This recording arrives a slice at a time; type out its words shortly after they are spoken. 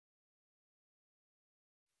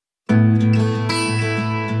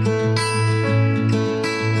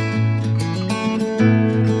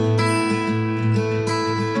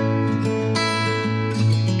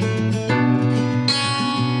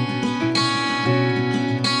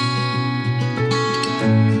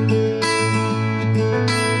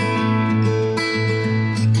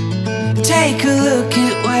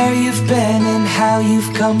you've been and how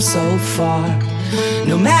you've come so far.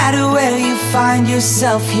 No matter where you find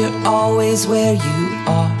yourself, you're always where you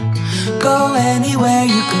are. Go anywhere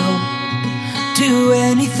you go, do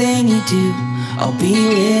anything you do, I'll be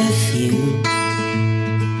with you.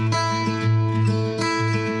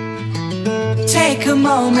 Take a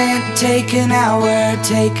moment, take an hour,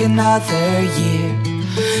 take another year.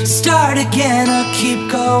 Start again or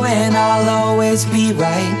keep going, I'll always be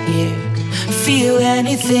right here. Feel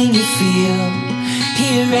anything you feel,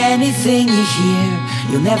 hear anything you hear,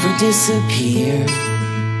 you'll never disappear.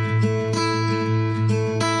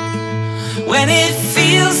 When it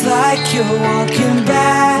feels like you're walking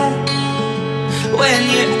back, when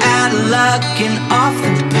you're out of luck and off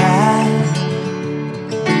the path,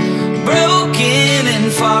 broken and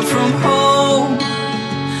far from home,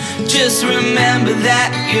 just remember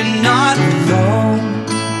that you're not alone.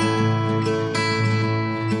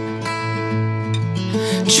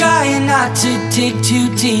 Trying not to dig too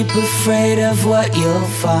deep, afraid of what you'll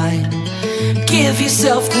find. Give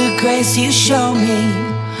yourself the grace you show me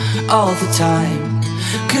all the time.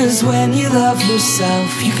 'Cause when you love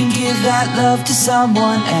yourself, you can give that love to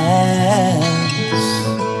someone else.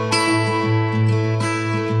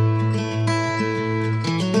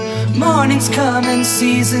 Mornings come and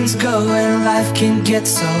seasons go, and life can get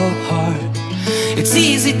so hard. It's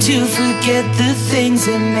easy to forget the things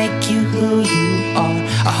that make you who you are.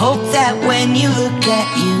 I hope that when you look at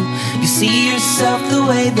you, you see yourself the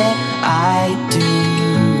way that I do.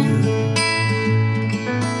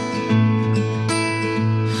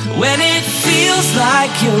 When it feels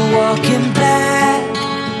like you're walking back,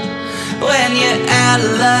 when you're out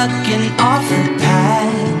of luck and off the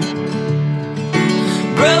path,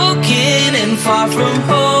 broken and far from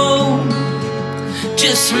home,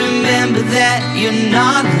 just remember that you're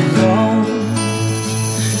not alone.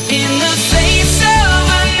 In the face of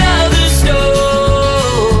another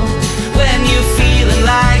storm, when you're feeling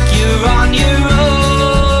like you're on your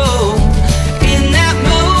own, in that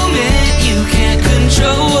moment you can't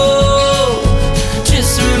control,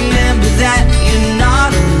 just remember that you're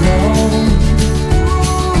not alone.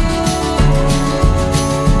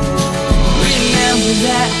 Remember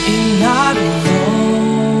that you're not alone.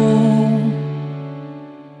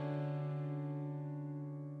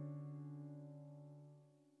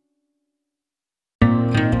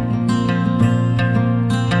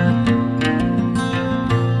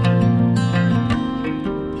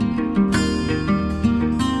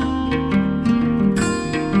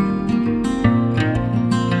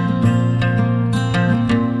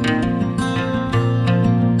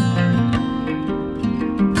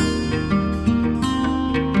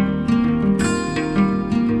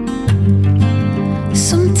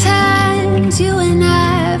 You and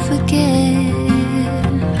I forget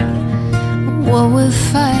what we're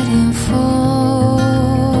fighting for.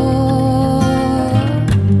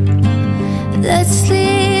 Let's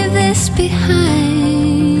leave this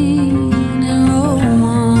behind and roll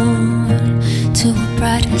on to a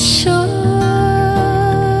brighter shore.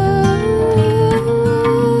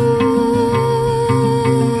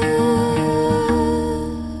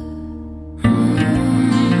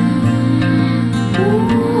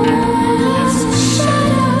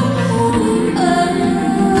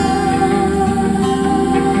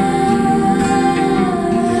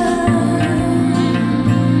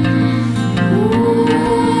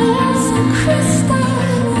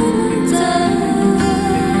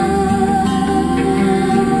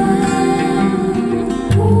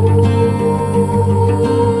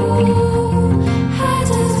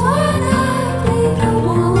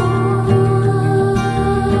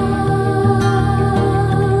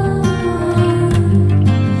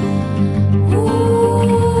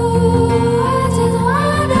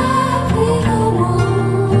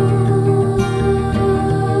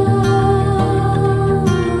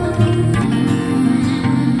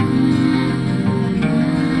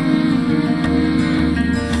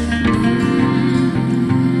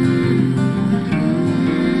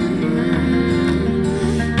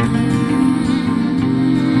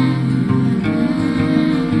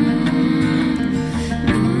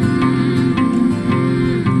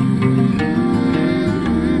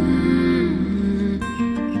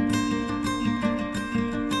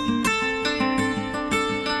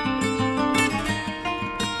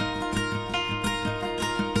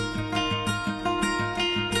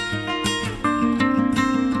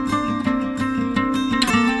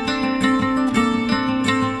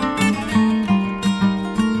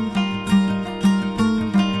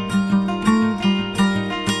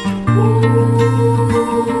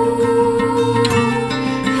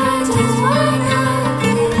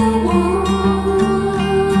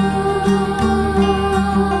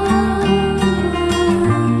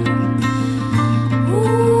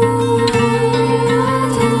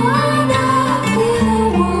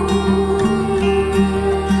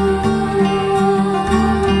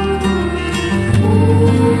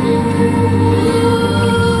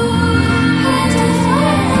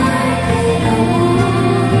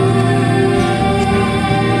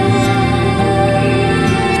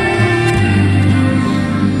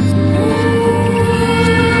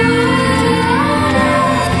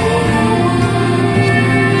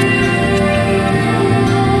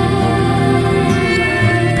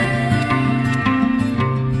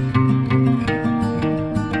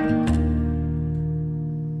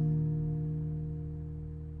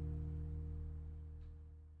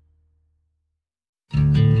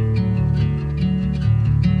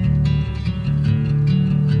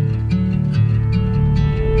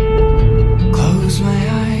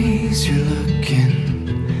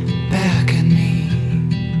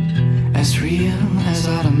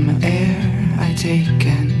 think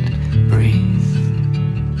and breathe.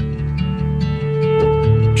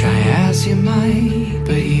 Try as you might,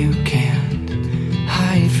 but you can't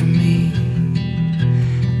hide from me.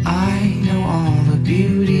 I know all the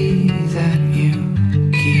beauty that you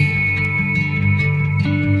keep.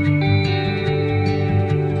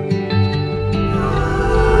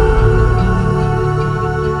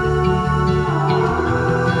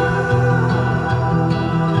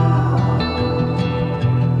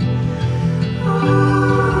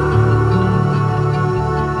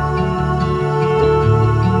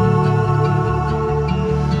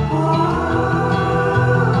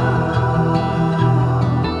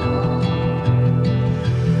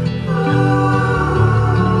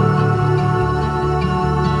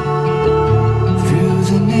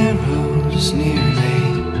 Near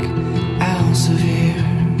Lake Alsever,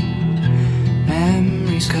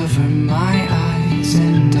 memories cover my eyes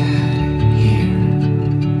and adhere.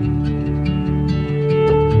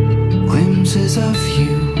 Glimpses of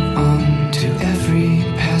you onto every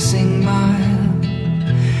passing mile.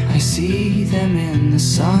 I see them in the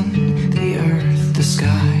sun, the earth, the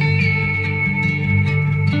sky.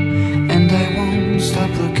 And I won't stop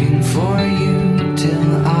looking for you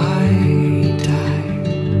till I die.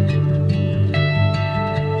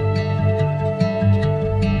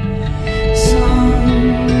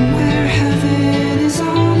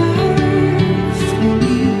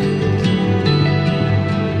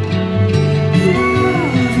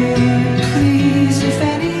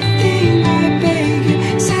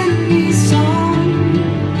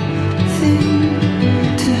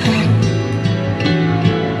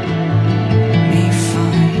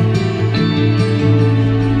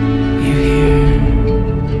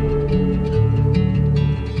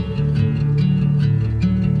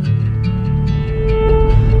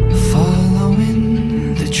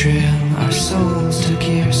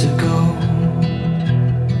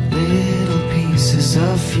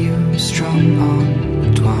 Of you strung on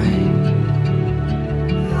twine,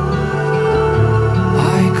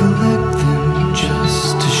 I collect them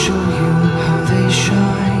just to show you how they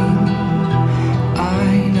shine. I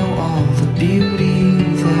know all the beauty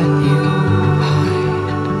that you hide,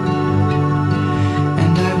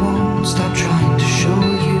 and I won't stop trying to show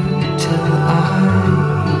you till I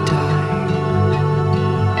die.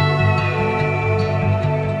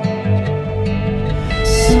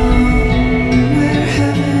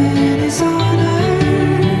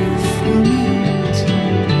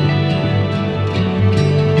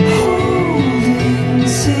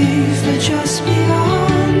 Just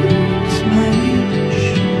beyond my reach.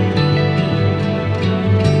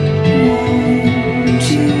 Won't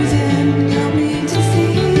you then help me to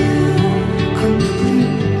feel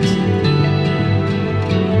complete?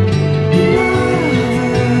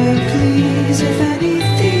 Lover, please, if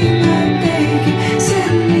anything I beg you,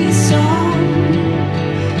 send me something.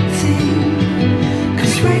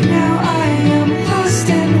 'Cause right now I am lost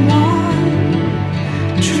in one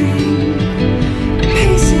dream.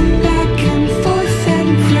 Pacing back and forth and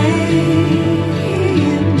praying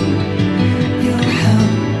you'll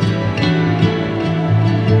help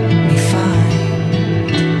me find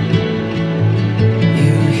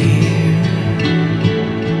you here.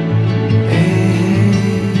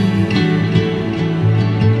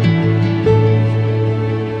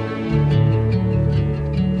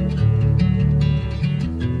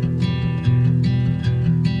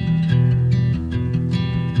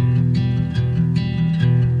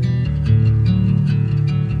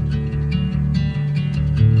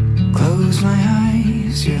 Close my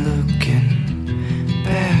eyes, you're looking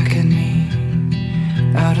back at me.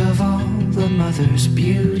 Out of all the mother's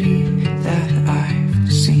beauty that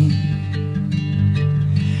I've seen,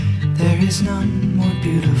 there is none more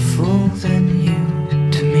beautiful than you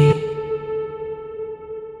to me.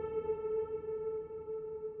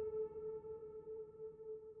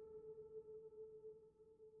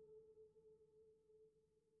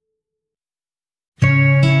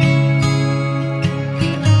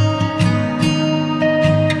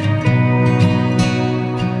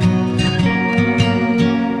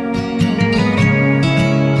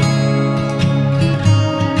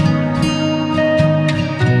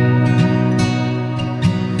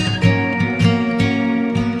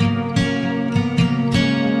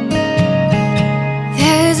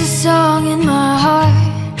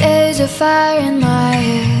 A fire in my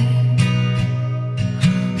head,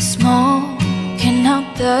 smoking out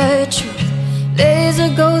the truth. There's a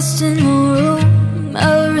ghost in the room, a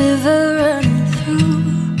river running through,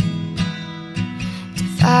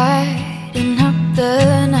 dividing up the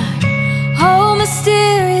night. Oh,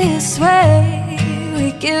 mysterious way, we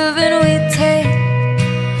give and we take,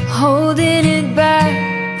 holding it back.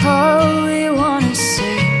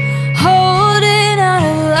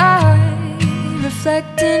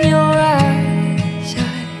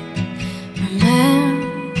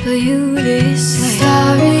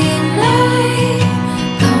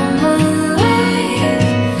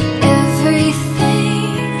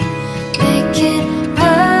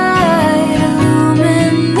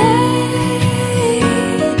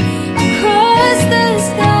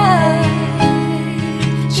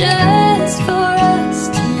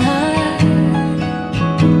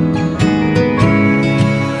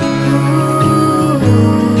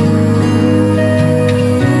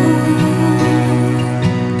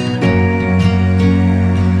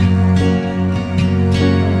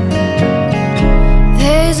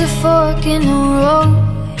 fork in the road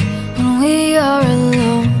when we are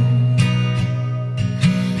alone.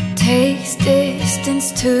 Takes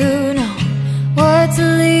distance to know what's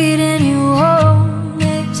leading you home.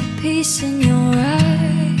 There's a peace in your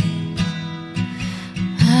eyes.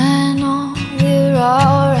 I know we're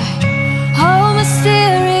alright. Oh,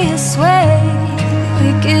 mysterious way we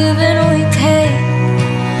give and we take,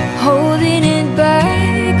 holding it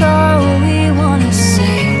back, all we wanna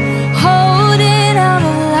say, holding out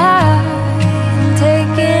a line,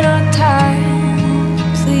 taking our time,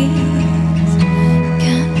 please.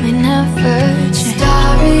 Can't we never change?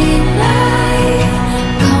 Starry night,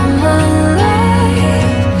 come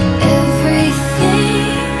alive, everything,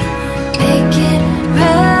 make it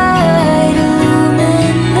right,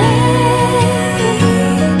 illuminate.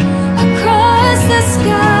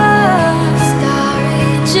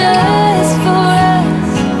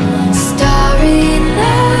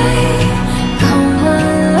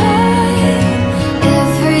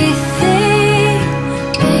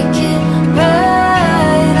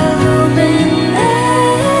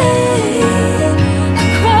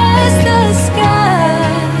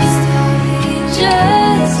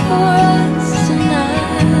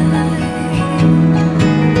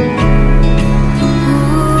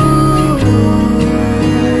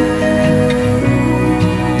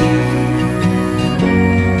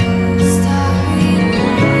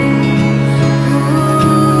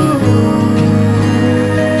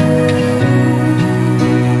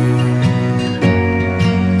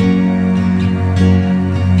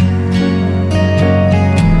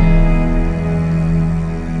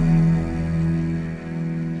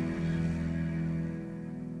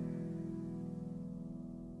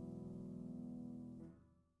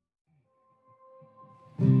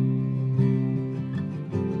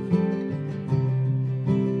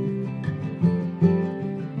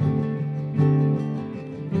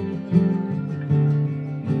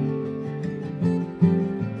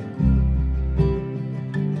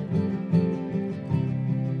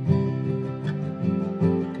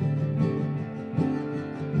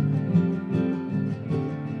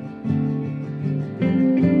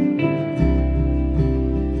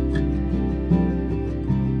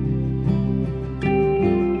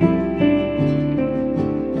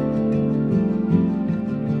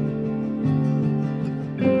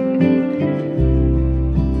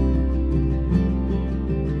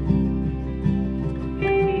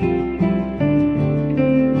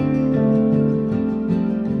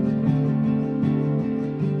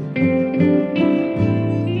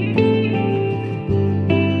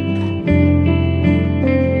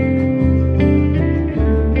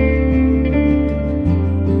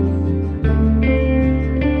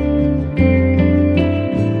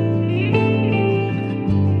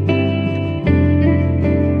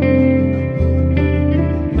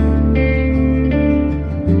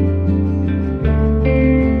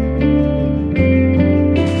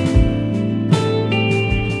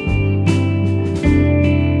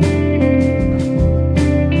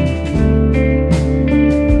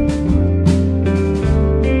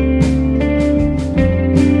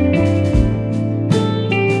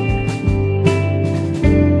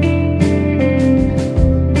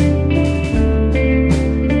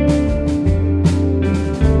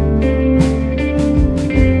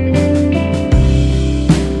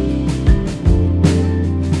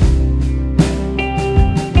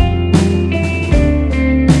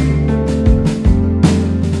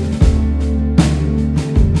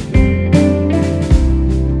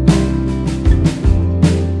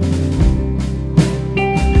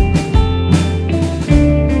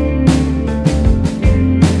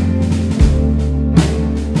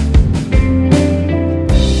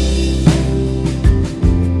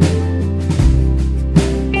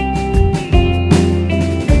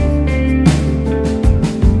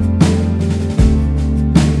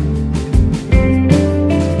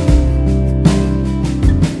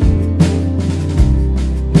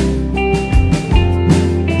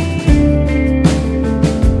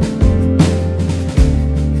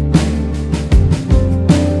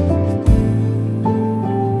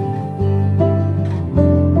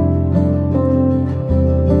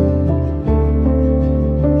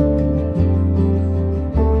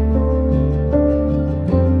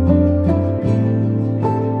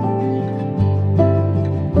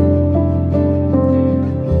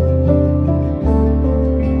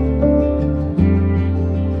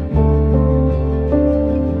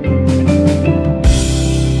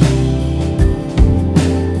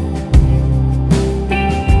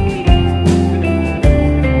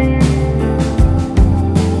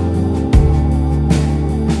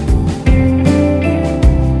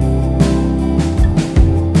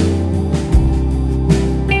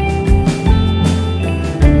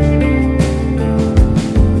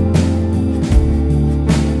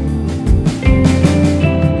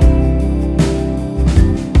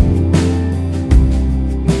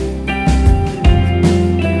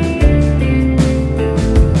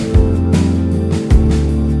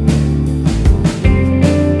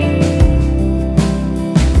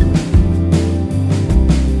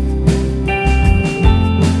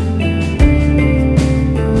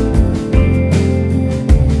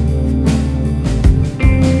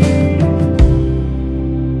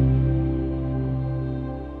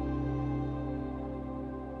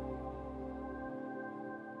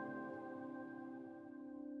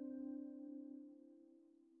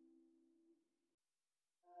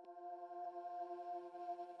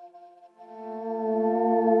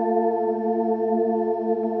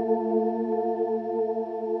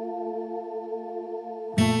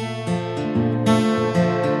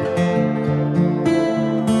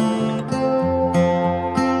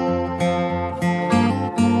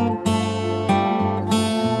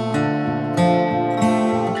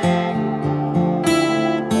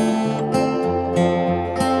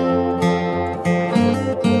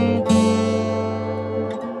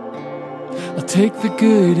 take the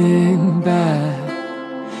good and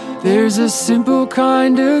bad. There's a simple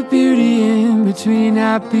kind of beauty in between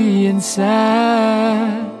happy and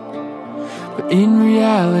sad. But in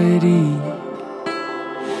reality,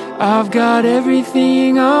 I've got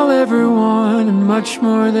everything I'll ever want and much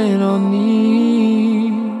more than I'll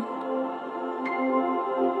need.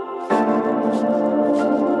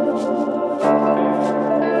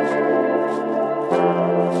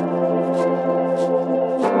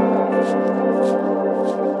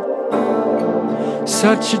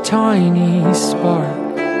 Such a tiny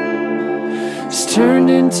spark has turned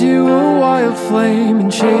into a wild flame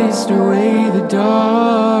and chased away the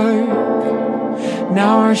dark.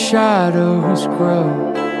 Now our shadows grow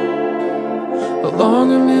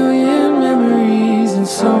along a million memories and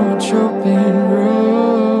so much open road.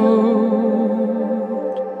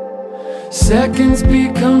 Seconds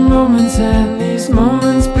become moments and these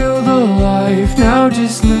moments build a life. Now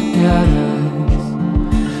just look at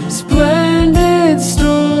us, splendid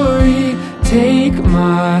story. Take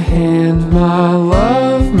my hand, my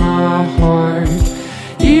love, my heart.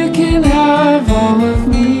 You can have all of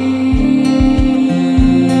me.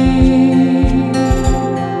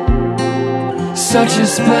 Such a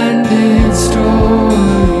splendid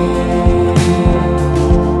story.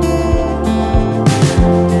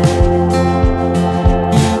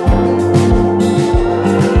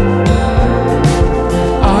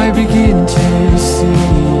 I begin to see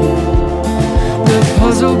the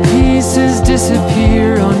puzzle pieces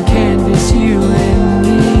disappear on canvas, you and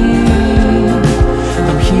me.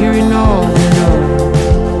 I'm hearing all the notes,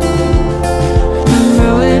 the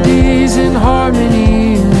melodies and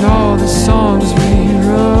harmony, and all the songs we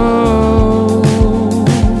wrote.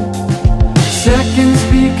 Seconds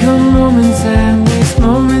become moments and these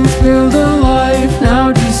moments build a life.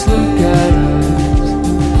 Now just look at us,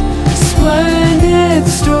 splendid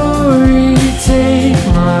story. Take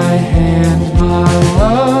my hand, my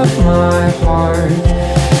love, my heart.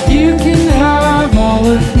 You can have all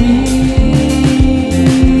of me.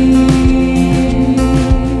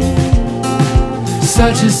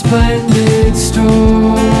 Such a splendid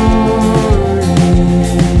story.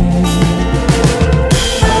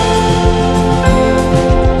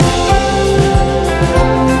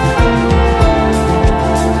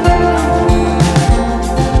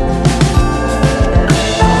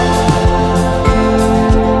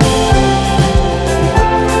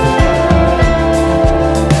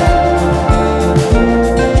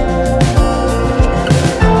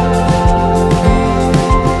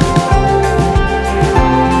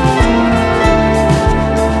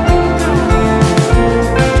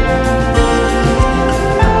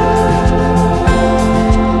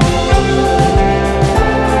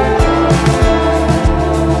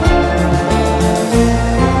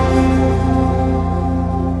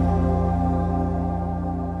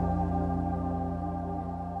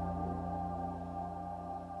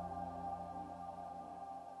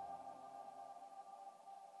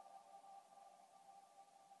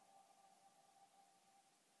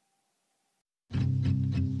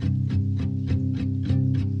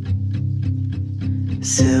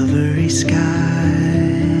 Silvery sky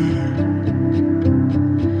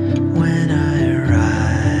when I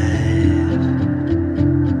arrive,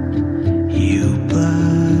 you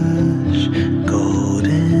blush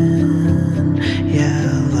golden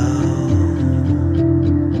yellow,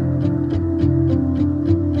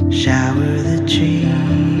 shower the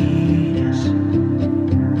trees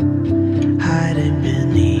hiding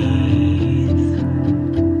beneath.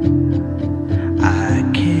 I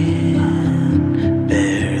can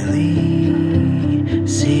barely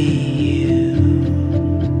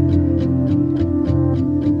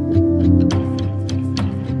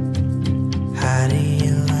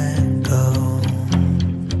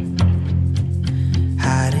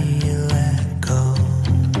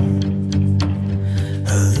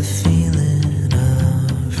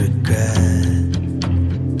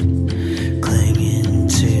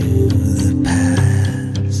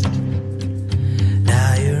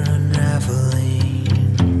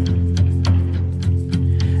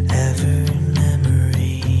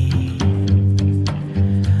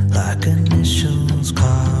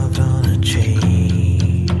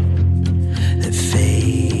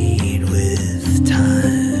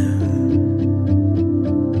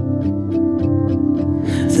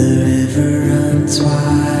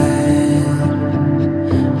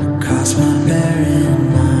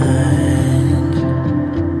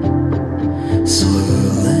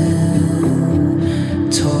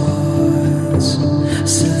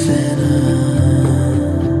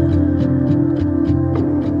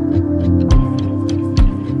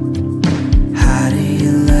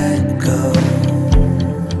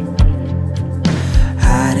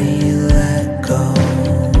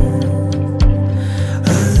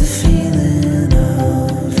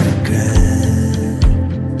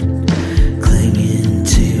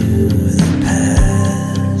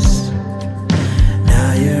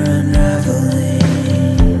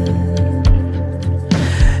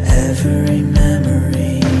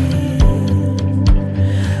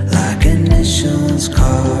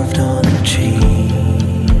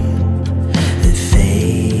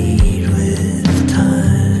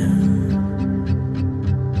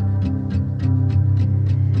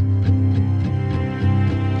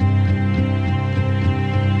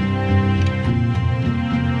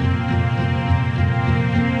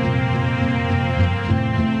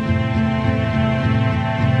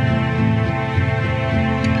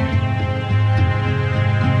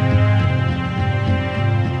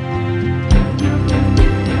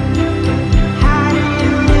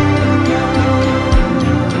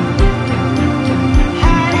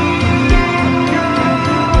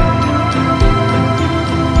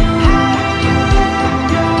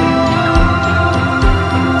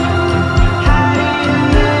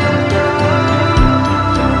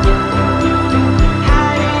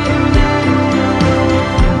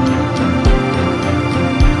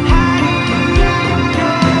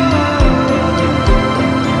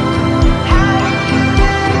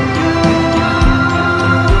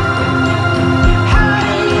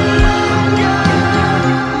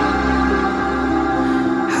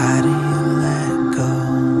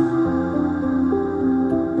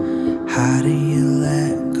How do you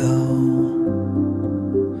let go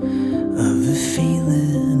of the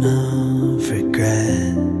feeling of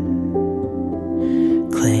regret,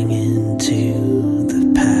 clinging to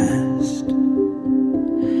the past?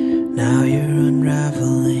 Now you're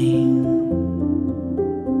unraveling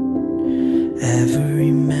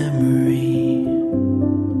every memory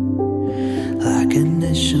like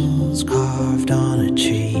initials carved on a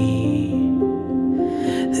tree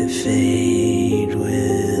that fade